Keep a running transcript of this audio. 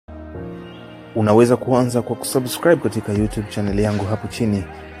Unaweza kuanza kwa kusubscribe katika YouTube channel yangu hapo chini,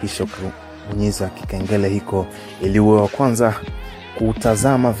 kisha kubonyeza kikengele hiko ili uwe wa kwanza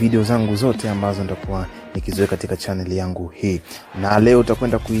kutazama video zangu zote ambazo nitakuwa nikiziweka katika channel yangu hii. Na leo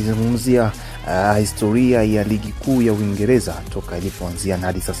utakwenda kuizungumzia historia ya ligi kuu ya Uingereza toka ilipoanzia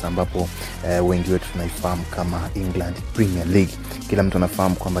hadi sasa, ambapo wengi wetu tunaifahamu kama England Premier League. Kila mtu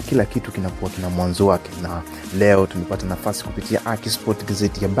anafahamu kwamba kila kitu kinakuwa kina mwanzo wake, na leo tumepata nafasi kupitia Akisport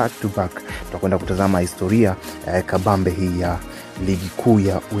gazeti ya back to back tutakwenda kutazama historia kabambe hii ya ligi kuu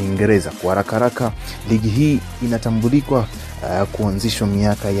ya Uingereza. Kwa haraka ligi hii inatambulikwa kuanzishwa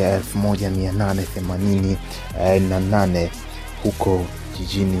miaka ya 1888 huko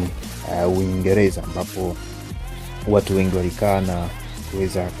jijini Uingereza, ambapo watu wengi walikaa na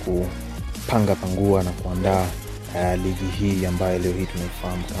kuweza kupanga pangua na kuandaa ligi hii ambayo leo hii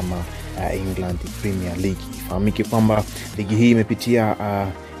tunaifahamu kama England Premier League. Ifahamike kwamba ligi hii imepitia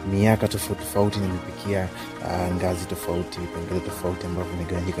miaka tofauti, nimepitia ngazi tofauti, vipengele tofauti ambavyo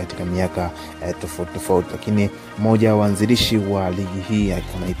vimegawanyika katika miaka tofauti, lakini mmoja wa waanzilishi wa ligi hii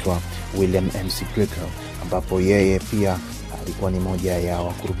anaitwa William MC Greco, ambapo yeye pia alikuwa ni moja ya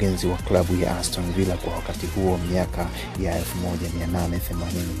wakurugenzi wa klabu ya Aston Villa kwa wakati huo, miaka ya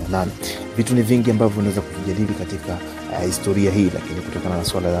 1888. Vitu ni vingi ambavyo unaweza kujadili katika historia hii, lakini kutokana na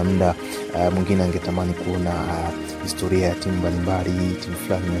swala la muda, mwingine angetamani kuona historia ya timu mbalimbali, timu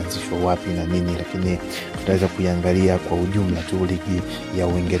fulani imeanzishwa wapi na nini, lakini tutaweza kuiangalia kwa ujumla tu ligi ya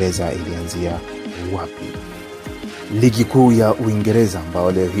Uingereza ilianzia wapi. Ligi kuu ya Uingereza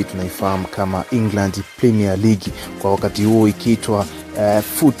ambayo leo hii tunaifahamu kama England Premier League, kwa wakati huo ikiitwa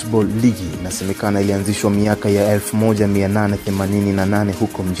Football League, inasemekana ilianzishwa miaka ya 1888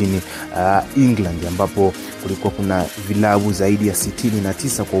 huko mjini England, ambapo kulikuwa kuna vilabu zaidi ya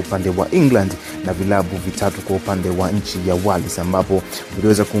 69 kwa upande wa England na vilabu vitatu kwa upande wa nchi ya Wales, ambapo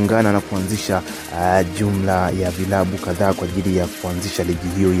viliweza kuungana na kuanzisha jumla ya vilabu kadhaa kwa ajili ya kuanzisha ligi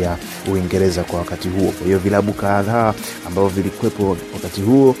hiyo ya Uingereza kwa wakati huo. Kwa hiyo vilabu kadhaa ambao vilikuwepo wakati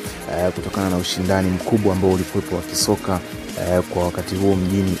huo kutokana na ushindani mkubwa ambao ulikuwepo wa kisoka kwa wakati huo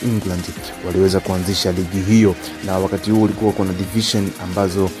mjini England, waliweza kuanzisha ligi hiyo, na wakati huo ulikuwa kuna division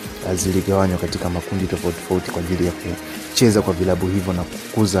ambazo ziligawanywa katika makundi tofauti kwa ajili ya kucheza kwa vilabu hivyo na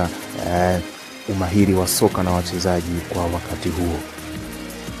kukuza umahiri wa soka na wachezaji kwa wakati huo.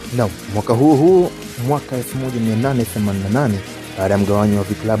 Na mwaka huo mwaka 1888, baada ya mgawanyo wa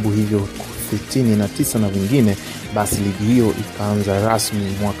vilabu hivyo 69 na vingine, basi ligi hiyo ikaanza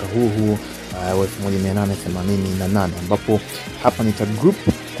rasmi mwaka huo wa 1888, ambapo hapa ni group,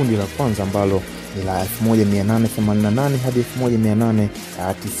 kundi la kwanza ambalo ni la 1888 hadi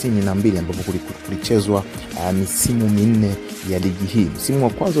 1892, ambapo kulichezwa misimu minne ya ligi hii. Msimu wa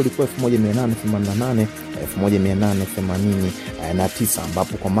kwanza ulikuwa 1888 1889,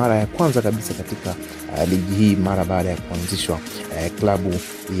 ambapo kwa mara ya kwanza kabisa katika ligi hii, mara baada ya kuanzishwa, klabu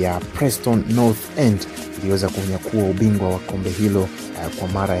ya Preston North End iliweza kunyakua ubingwa wa kombe hilo kwa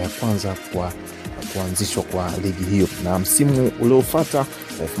mara ya kwanza kwa kuanzishwa kwa ligi hiyo. Na msimu uliofuata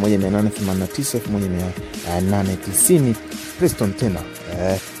 1889 1890, Preston tena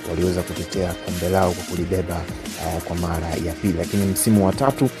waliweza kutetea kombe lao kwa kulibeba kwa mara ya pili. Lakini msimu wa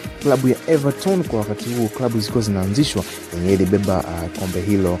tatu, klabu ya Everton, kwa wakati huo klabu zilikuwa zinaanzishwa, yenyewe ilibeba kombe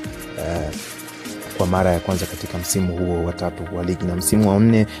hilo kwa mara ya kwanza katika msimu huo wa tatu wa ligi. Na msimu wa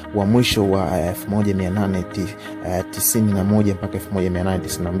nne wa mwisho wa 1891 mpaka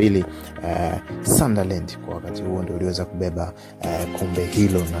 1892, Sunderland kwa wakati huo ndio waliweza kubeba kombe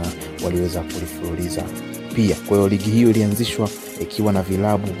hilo na waliweza kulifululiza pia. Kwa hiyo ligi hiyo ilianzishwa ikiwa na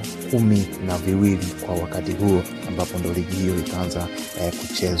vilabu 12 kwa wakati huo, ambapo ndio ligi hiyo ikaanza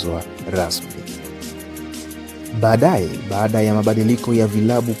kuchezwa rasmi. Baada ya mabadiliko ya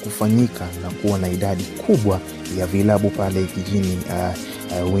vilabu kufanyika na kuwa na idadi kubwa ya vilabu pale jijini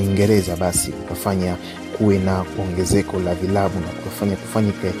Uingereza, basi kufanya kuwe na ongezeko la vilabu na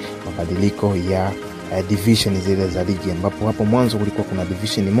kufanyike mabadiliko ya division zile za ligi, ambapo hapo mwanzo kulikuwa kuna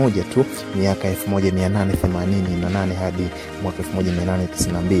division moja tu miaka 1888 hadi mwaka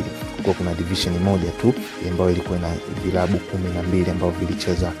 1892. Kulikuwa kuna division moja tu ambayo ilikuwa na vilabu 12 ambao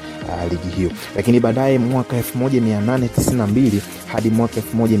vilicheza ligi hiyo. Lakini baadaye mwaka 1892 hadi mwaka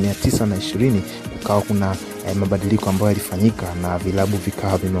 1920 kukawa kuna mabadiliko ambayo yalifanyika na vilabu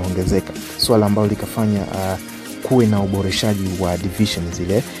vikawa vimeongezeka, swala ambalo likafanya kuwe na uboreshaji wa division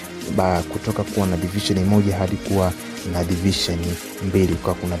zile, kutoka kuwa na division moja hadi kuwa na division 2.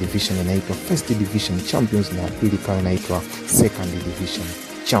 Kwa kuna division inaitwa First Division Champions na pili kwa inaitwa Second Division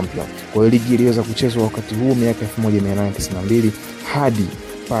Champion. Kwa hiyo ligi iliweza kuchezwa wakati huo miaka 1892 hadi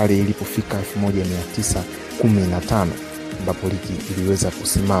pale ilipofika 1915, ambapo ligi iliweza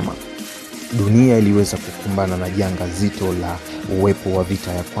kusimama. dunia iliweza kukumbana na janga zito la uwepo wa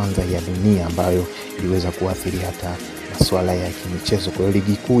vita ya kwanza ya dunia ambayo iliweza kuathiri hata masuala ya kimichezo. Kwa hiyo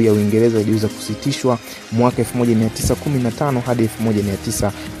ligi kuu ya Uingereza iliweza kusitishwa mwaka 1915 hadi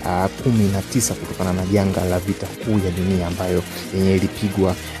 1919 kutokana na janga la vita kuu ya dunia ambayo yenye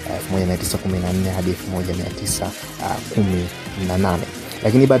ilipigwa 1914 hadi 1918.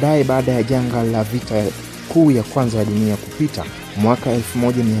 Lakini baada ya janga la vita kuu ya kwanza ya dunia kupita, mwaka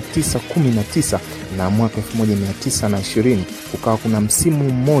 1919 na mwaka 1920 kukawa kuna msimu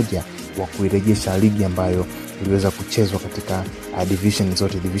mmoja wa kuirejesha ligi ambayo iliweza kuchezwa katika division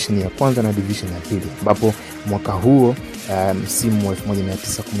zote, division ya kwanza na division ya pili, ambapo mwaka huo msimu wa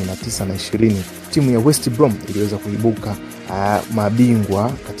 1919 na 20 timu ya West Brom iliweza kuibuka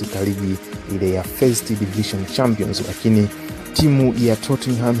mabingwa katika ligi ile ya First Division Champions, lakini timu ya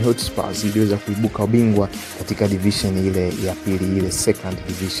Tottenham Hotspur iliweza kuibuka ubingwa katika division ile ya pili, ile Second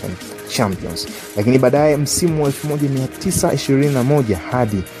Division Champions. Lakini baadaye msimu wa 1921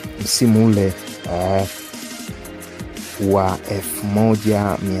 hadi msimu ule wa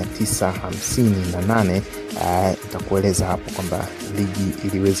 1958 nitakueleza hapo kwamba ligi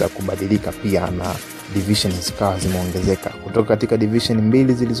iliweza kubadilika pia na division zikawa zimeongezeka kutoka katika division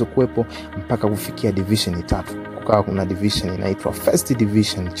 2 zilizokuwepo mpaka kufikia division 3. Kukawa kuna division inaitwa First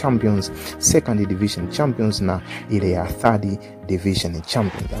Division Champions, Second Division Champions na ile ya Third Division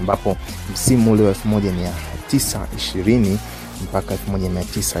Champions, ambapo msimu ule wa 1920 mpaka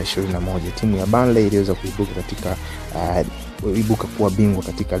 1921 timu ya Burnley iliweza kuibuka kuwa bingwa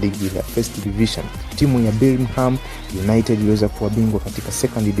katika ligi la First Division. Timu ya Birmingham United iliweza kuwa bingwa katika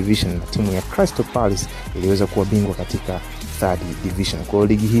Second Division na timu ya Crystal Palace iliweza kuwa bingwa katika Third Division. Kwa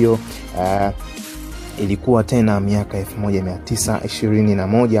ligi hiyo ilikuwa tena miaka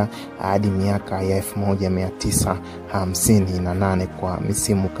 1921 hadi miaka ya 1958 kwa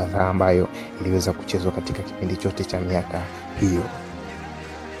misimu kadhaa ambayo iliweza kuchezwa katika kipindi chote cha miaka hiyo.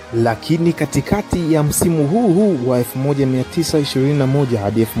 Lakini katikati ya msimu huu wa 1921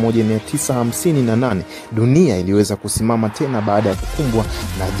 hadi 1958 dunia iliweza kusimama tena baada ya kukumbwa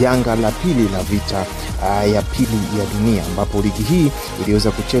na janga la pili la vita ya pili ya dunia, ambapo ligi hii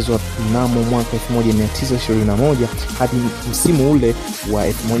iliweza kuchezwa mnamo mwaka 1921 hadi msimu ule wa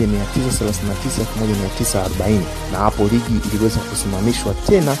 1939 1940, na hapo ligi iliweza kusimamishwa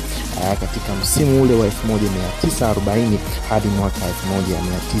tena katika msimu ule wa 1940 hadi mwaka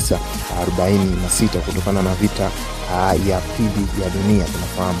 1946 kutokana na vita ya pili ya dunia.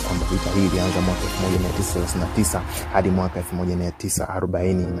 Tunafahamu kwamba vita hii ilianza mwaka 1939 hadi mwaka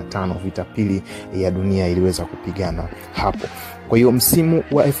 1945. Vita pili ya dunia iliweza kupigana hapo. Kwa hiyo msimu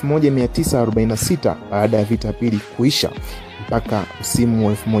wa 1946 baada ya vita pili kuisha mpaka msimu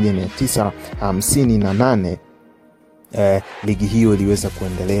wa 1958 ligi hiyo iliweza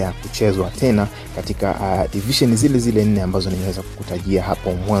kuendelea kuchezwa tena katika division zile 4 ambazo nimeweza kukutajia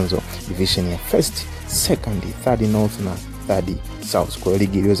hapo mwanzo, division ya First, Second, Third North na Third South. Kwa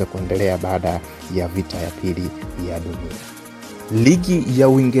ligi iliweza kuendelea baada ya vita ya pili ya dunia. Ligi ya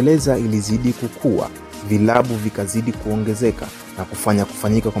Uingereza ilizidi kukua, vilabu vikazidi kuongezeka na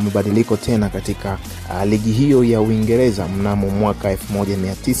kufanyika kwa mabadiliko tena katika ligi hiyo ya Uingereza mnamo mwaka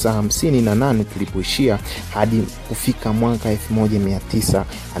 1958 tulipoishia hadi kufika mwaka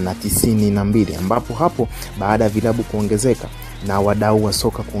 1992, ambapo hapo baada ya vilabu kuongezeka na wadau wa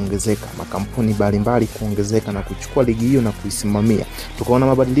soka kuongezeka, makampuni mbalimbali kuongezeka na kuchukua ligi hiyo na kuisimamia, tukaona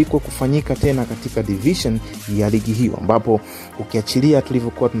mabadiliko kufanyika tena katika division ya ligi hiyo, ambapo ukiachilia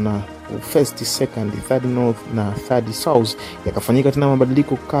tulivyokuwa tuna First, Second, Third North na Third South, yakafanyika tena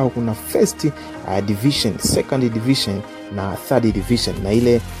mabadiliko, kwa kuna First Division, Second Division na Third Division, na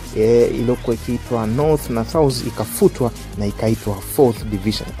ile iliyokuwa ikiitwa North na South ikafutwa na ikaitwa Fourth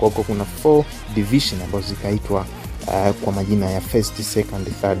Division. Kwa hiyo kuna 4 division ambazo zikaitwa kwa majina ya First, Second,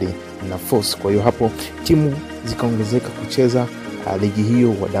 Third na Fourth. Kwa hiyo hapo timu zikaongezeka kucheza ligi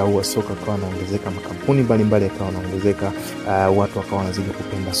hiyo, wadau wa soka kwa wanaongezeka, makampuni mbalimbali yakawa wanaongezeka, watu wakawa wanazidi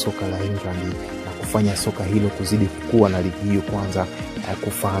kupenda soka la England na kufanya soka hilo kuzidi kukua na ligi hiyo kwanza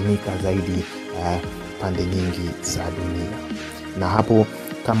kufahamika zaidi pande nyingi za dunia. Na hapo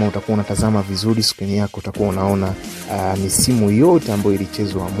kama utakuwa unatazama vizuri screen yako utakuwa unaona misimu yote ambayo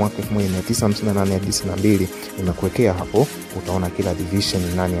ilichezwa mwaka 1958 hadi 92 nimekuwekea hapo. Utaona kila division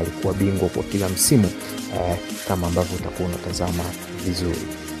nani alikuwa bingwa kwa kila msimu kama ambavyo utakuwa unatazama vizuri.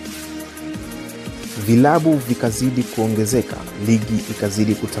 Vilabu vikazidi kuongezeka, ligi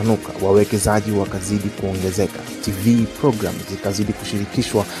ikazidi kutanuka, wawekezaji wakazidi kuongezeka, TV program zikazidi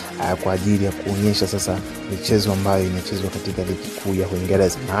kushirikishwa kwa ajili ya kuonyesha sasa michezo ambayo inachezwa katika ligi kuu ya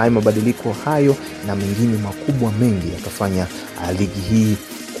Uingereza. Na haya mabadiliko hayo na mengine makubwa mengi yakafanya ligi hii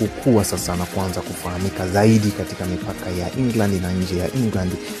kukua sasa na kuanza kufahamika zaidi katika mipaka ya England na nje ya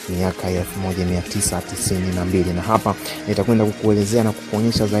England miaka ya 1992. Na hapa nitakwenda kukuelezea na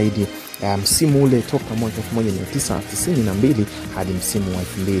kukuonyesha zaidi msimu ule toka mwaka 1992 hadi msimu wa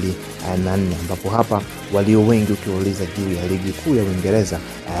 2004, ambapo hapa walio wengi ukiuliza juu ya ligi kuu ya Uingereza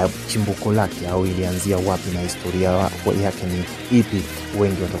chimbuko lake au ilianzia wapi na historia yake ni ipi,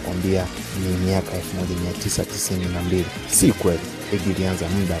 wengi watakwambia ni miaka 1992. Si kweli, ligi ilianza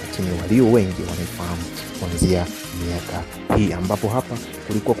muda, lakini walio wengi wanafahamu kuanzia miaka hii, ambapo hapa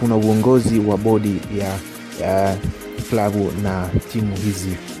kulikuwa kuna uongozi wa bodi ya klabu na timu hizi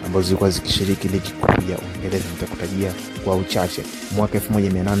ambazo zilikuwa zikishiriki ligi kuu ya Uingereza. Nitakutajia kwa uchache. Mwaka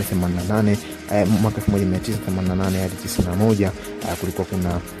 1988 hadi 91 kulikuwa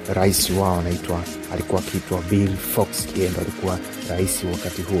kuna rais wao alikuwa akiitwa Bill Fox, yeye ndo alikuwa rais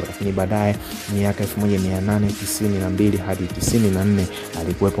wakati huo. Lakini baadaye miaka 1892 hadi 94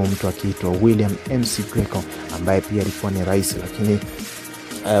 alikuwepo mtu akiitwa William MC Greco ambaye pia alikuwa ni rais, lakini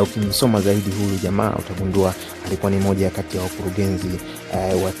ukimsoma zaidi huyu jamaa utagundua alikuwa ni moja kati ya wakurugenzi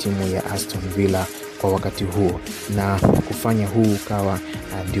wa timu ya Aston Villa kwa wakati huo, na kufanya huu kawa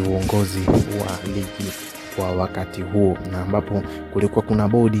ndio uongozi wa ligi kwa wakati huo, na ambapo kulikuwa kuna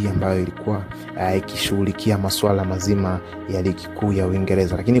bodi ambayo ilikuwa ikishughulikia masuala mazima ya ligi kuu ya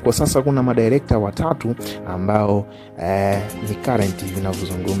Uingereza. Lakini kwa sasa kuna madirekta watatu ambao ni current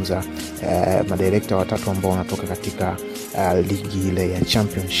vinavyozungumza, madirekta watatu ambao wanatoka katika ligi ile ya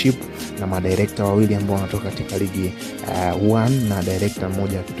Championship, na madirekta wawili ambao wanatoka katika ligi 1 na director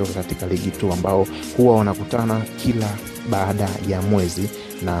mmoja kutoka katika ligi 2, ambao huwa wanakutana kila baada ya mwezi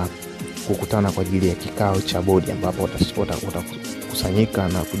na kukutana kwa ajili ya kikao cha bodi, ambapo watakusanyika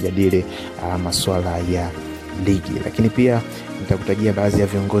na kujadili masuala ya ligi. Lakini pia nitakutajia baadhi ya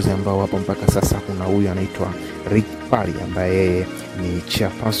viongozi ambao wapo mpaka sasa. Kuna huyu anaitwa Rick Parry ambaye yeye ni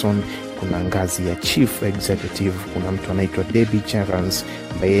chairperson. Kuna ngazi ya chief executive, kuna mtu anaitwa Debbie Charles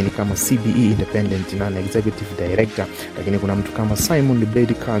ambaye ni kama CBE independent non-executive director. Lakini kuna mtu kama Simon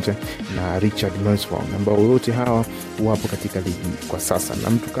Blade Carter na Richard Moswell ambao wote hawa wapo katika ligi kwa sasa, na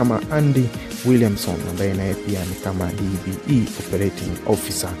mtu kama Andy Williamson ambaye naye pia ni kama DBE operating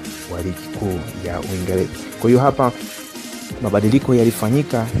officer wa ligi kuu ya Uingereza. Kwa hiyo hapa mabadiliko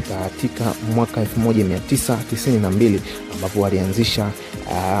yalifanyika katika mwaka 1992 ambapo walianzisha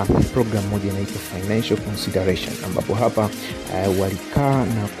program moja inaitwa financial consideration, ambapo hapa walikaa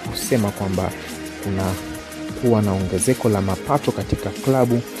na kusema kwamba kuna kuwa na ongezeko la mapato katika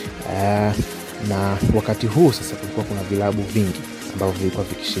klabu, na wakati huu sasa kulikuwa kuna vilabu vingi ambavyo vilikuwa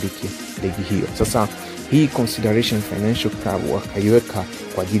vikishiriki ligi hiyo. Sasa hii consideration financial club wakaiweka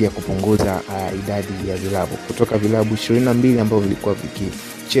kwa ajili ya kupunguza idadi ya vilabu kutoka vilabu 22 ambavyo vilikuwa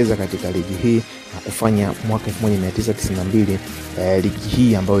vikicheza katika ligi hii, na kufanya mwaka 1992 ligi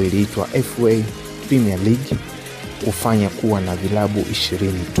hii ambayo iliitwa FA Premier League kufanya kuwa na vilabu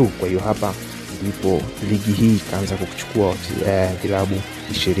 20 tu. Kwa hiyo hapa ndipo ligi hii ikaanza kuchukua vilabu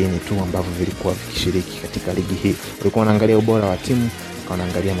 20 tu ambavyo vilikuwa vikishiriki katika ligi hii. Walikuwa wanaangalia ubora wa timu,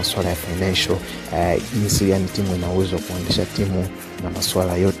 wanaangalia masuala ya financial, jinsi yani timu ina uwezo wa kuendesha timu na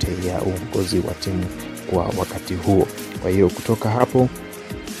masuala yote ya uongozi wa timu kwa wakati huo. Kwa hiyo kutoka hapo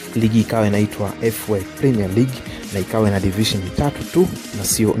ligi ikawa inaitwa FA Premier League na ikawa na division 3 tu na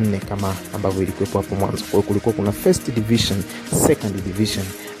sio 4 kama ambavyo ilikuwa hapo mwanzo. Kwa hiyo kulikuwa kuna first division, second division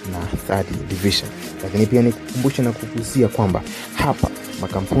na third division. Lakini pia nikukumbusha na kukuhusia kwamba hapa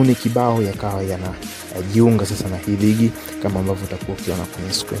makampuni kibao yakawa yanajiunga sasa na hii ligi, kama ambavyo utakuwa ukiona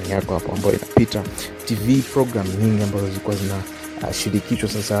kwenye screen yako hapo ambayo inapita. TV program nyingi ambazo zilikuwa zinashirikishwa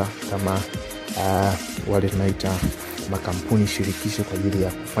sasa kama wale tunaita makampuni shirikisho kwa ajili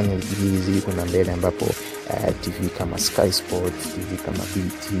ya kufanya ligi hizi ziko na mbele, ambapo TV kama Sky Sports, TV kama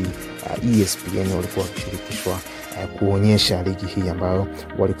BT, ESPN walikuwa wakishirikishwa kuonyesha ligi hii ambayo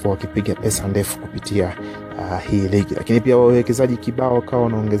walikuwa wakipiga pesa ndefu kupitia hii ligi. Lakini pia wawekezaji kibao kawa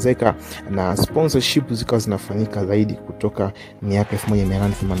wanaongezeka na sponsorship zikawa zinafanyika zaidi kutoka miaka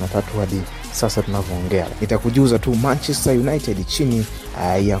 1883 hadi sasa tunavyoongea. Nitakujuza tu Manchester United chini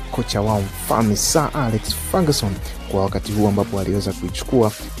ya kocha wao mfalme Sir Alex Ferguson kwa wakati huu ambapo aliweza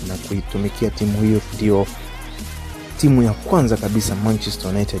kuichukua na kuitumikia timu hiyo, ndio timu ya kwanza kabisa Manchester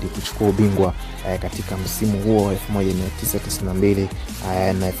United kuchukua ubingwa katika msimu huo wa 1992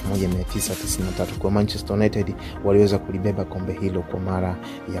 na 1993. Kwa Manchester United waliweza kulibeba kombe hilo kwa mara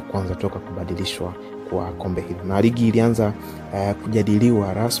ya kwanza toka kubadilishwa kwa kombe hilo. Na ligi ilianza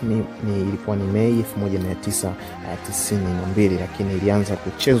kujadiliwa rasmi ilikuwa ni Mei 1992, lakini ilianza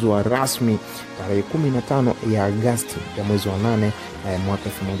kuchezwa rasmi tarehe 15 ya Agosti ya mwezi wa 8 mwaka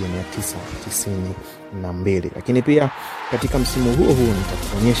 1992. Lakini pia katika msimu huo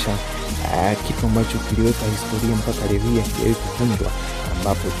nitakuonyesha kitu ambacho kiliweka historia mpaka leo hii hakijawahi kuvunjwa,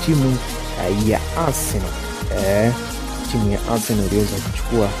 ambapo timu ya Arsenal iliweza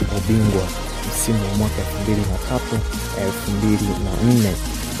kuchukua ubingwa msimu wa mwaka 2003-2004,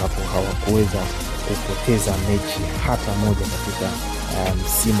 ambapo hawakuweza kupoteza mechi hata moja katika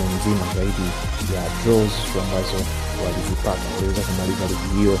msimu mzima, zaidi ya draws ambazo walizipata. Waliweza kumaliza ligi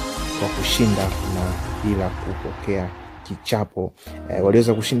hiyo kwa kushinda na bila kupokea kichapo.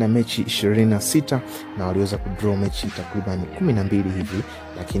 Waliweza kushinda mechi 26 na waliweza kudraw mechi takriban 12 hivi,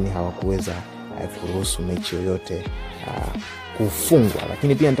 lakini hawakuweza kuruhusu mechi yoyote kufungwa.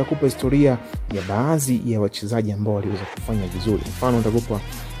 Lakini pia nitakupa historia ya baadhi ya wachezaji ambao waliweza kufanya vizuri. Mfano nitakupa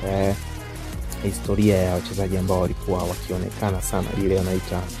historia ya wachezaji ambao walikuwa wakionekana sana, ile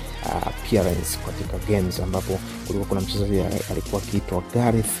wanaita appearance katika games, ambapo kulikuwa kuna mchezaji alikuwa akiitwa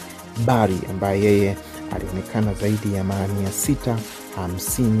Gareth Barry ambaye yeye alionekana zaidi ya mara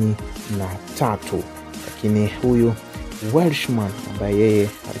 653. Lakini huyu Welshman ambaye yeye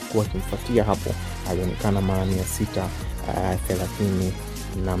alikuwa akimfuatia hapo alionekana mara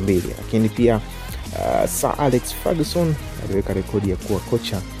 632. Lakini pia Sir Alex Ferguson aliweka rekodi ya kuwa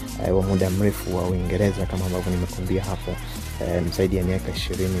kocha wa muda mrefu wa Uingereza, kama ambavyo nimekuambia hapo, zaidi ya miaka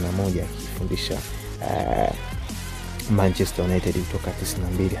 21 akifundisha Manchester United kutoka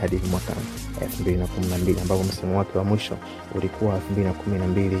 92 hadi mwaka 2012, ambapo msimu wake wa mwisho ulikuwa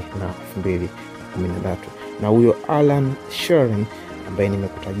 2012 na 2013. Na huyo Alan Shearer ambaye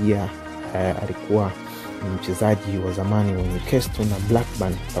nimekutajia alikuwa mchezaji wa zamani wa Newcastle na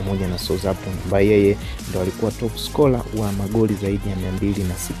Blackburn pamoja na Southampton, ambaye yeye ndo alikuwa top scorer wa magoli zaidi ya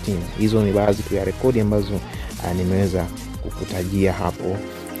 260. Hizo ni baadhi tu ya rekodi ambazo nimeweza kukutajia hapo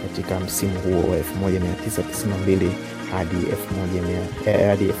katika msimu huo wa 1992 hadi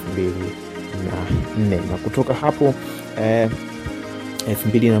 2004. Na kutoka hapo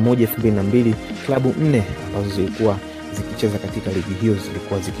 2001-2002 klabu 4 ambazo zilikuwa zikicheza katika ligi hiyo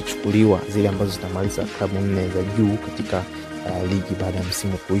zilikuwa zikichukuliwa, zile ambazo zitamaliza klabu 4 za juu katika ligi baada ya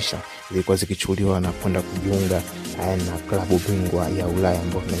msimu kuisha, zilikuwa zikichukuliwa na kwenda kujiunga na klabu bingwa ya Ulaya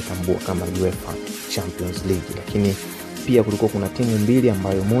ambayo tunaitambua kama UEFA Champions League. Lakini pia kulikuwa kuna timu mbili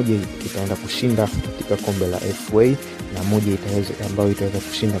ambayo moja itaenda kushinda katika kombe la FA na moja ambayo itaweza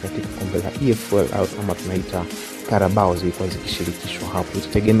kushinda katika kombe la EFL au kama tunaita Carabao, zilikuwa zikishirikishwa hapo.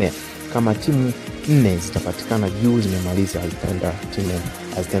 Itategemea kama timu 4 zitapatikana juu zimemaliza, timu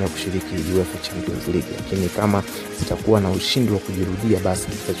hazitaenda kushiriki UEFA Champions League. Lakini kama zitakuwa na ushindi wa kujirudia, basi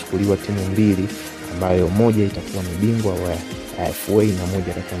zitachukuliwa timu mbili ambayo moja itakuwa ni bingwa wa FA na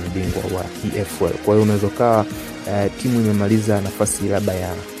moja itakuwa ni bingwa wa EFL. Kwa hiyo unaweza kawa timu imemaliza nafasi labda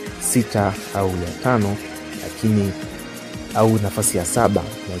ya 6 au ya 5, lakini au nafasi ya 7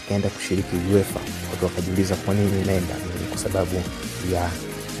 na ikaenda kushiriki UEFA. Watu wakajiuliza kwa nini inaenda, ni kwa sababu ya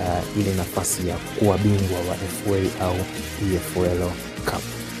ile nafasi ya kuwa bingwa wa FA au EFL Cup.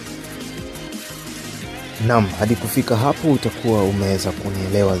 Naam, hadi kufika hapo utakuwa umeweza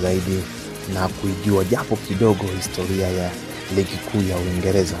kunielewa zaidi na kuijua japo kidogo historia ya ligi kuu ya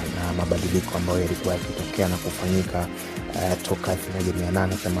Uingereza na mabadiliko ambayo yalikuwa yakitokea na kufanyika toka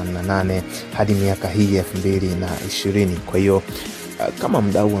 1888 hadi miaka hii 2020. Kwa hiyo kama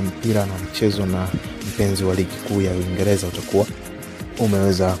mdau wa mpira na mchezo na mpenzi wa ligi kuu ya Uingereza, utakuwa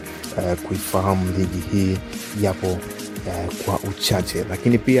umeweza kuifahamu ligi hii japo kwa uchache.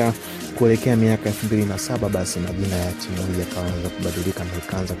 Lakini pia kuelekea miaka 2007 basi majina ya timu hii yakaanza kubadilika na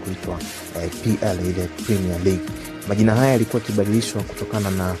ikaanza kuitwa PL, ile Premier League. Majina haya yalikuwa kibadilishwa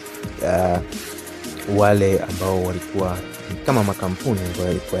kutokana na wale ambao walikuwa kama makampuni ambayo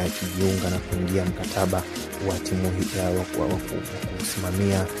yalikuwa yakijiunga na kuingia mkataba wa timu hii wa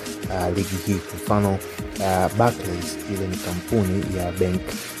kusimamia ligi hii. Kwa mfano Barclays, ile ni kampuni ya bank,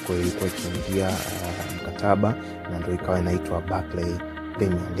 kwa hiyo ilikuwa ikiingia mkataba na ndio ikawa inaitwa Barclays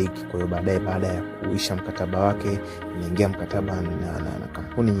Premier League. Kwa hiyo baada ya kuisha mkataba wake inaingia mkataba na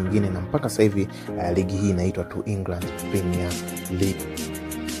kampuni nyingine, na mpaka sasa hivi ligi hii inaitwa tu England Premier League.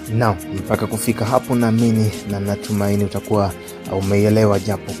 Na mpaka kufika hapo naamini na natumaini utakuwa umeelewa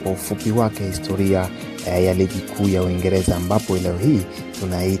japo kwa ufupi wake historia ya ligi kuu ya Uingereza, ambapo leo hii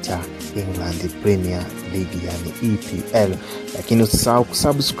tunaita England Premier League, yani EPL. Lakini usisahau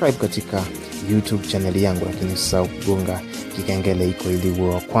kusubscribe katika YouTube channel yangu, lakini usisahau kugonga kikengele iko ili uwe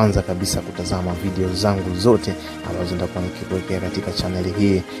wa kwanza kabisa kutazama video zangu zote ambazo nitakuwa nikikuwekea katika channel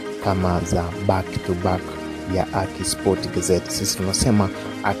hii, kama za back to back ya Aki Sport Gazette. Sisi tunasema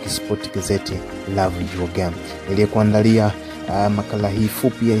Aki Sport Gazette, love your game. Niliyekuandalia makala hii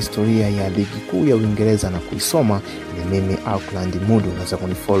fupi ya historia ya ligi kuu ya Uingereza na kuisoma ni mimi Auckland Mudu. Unaweza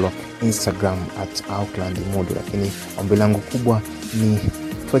kunifollow Instagram @AucklandMudu, lakini ombi langu kubwa ni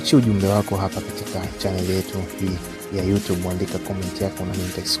tuachie ujumbe wako hapa katika channel yetu hii ya YouTube. Andika comment yako na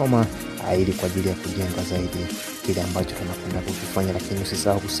nitaisoma ili kwa ajili ya kujenga zaidi kile ambacho tunakwenda kukifanya, lakini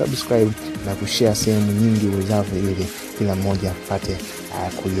usisahau kusubscribe na kushare sehemu nyingi uwezavyo ili kila mmoja apate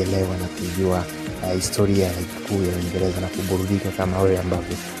kuielewa na kujua historia ya ligi kuu ya Uingereza na kuburudika kama wewe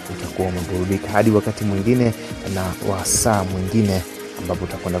ambavyo utakuwa umeburudika. Hadi wakati mwingine na wasaa mwingine ambapo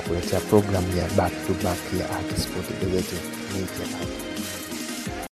tutakwenda kuletea program ya back to back ya Aki Sport Gazette.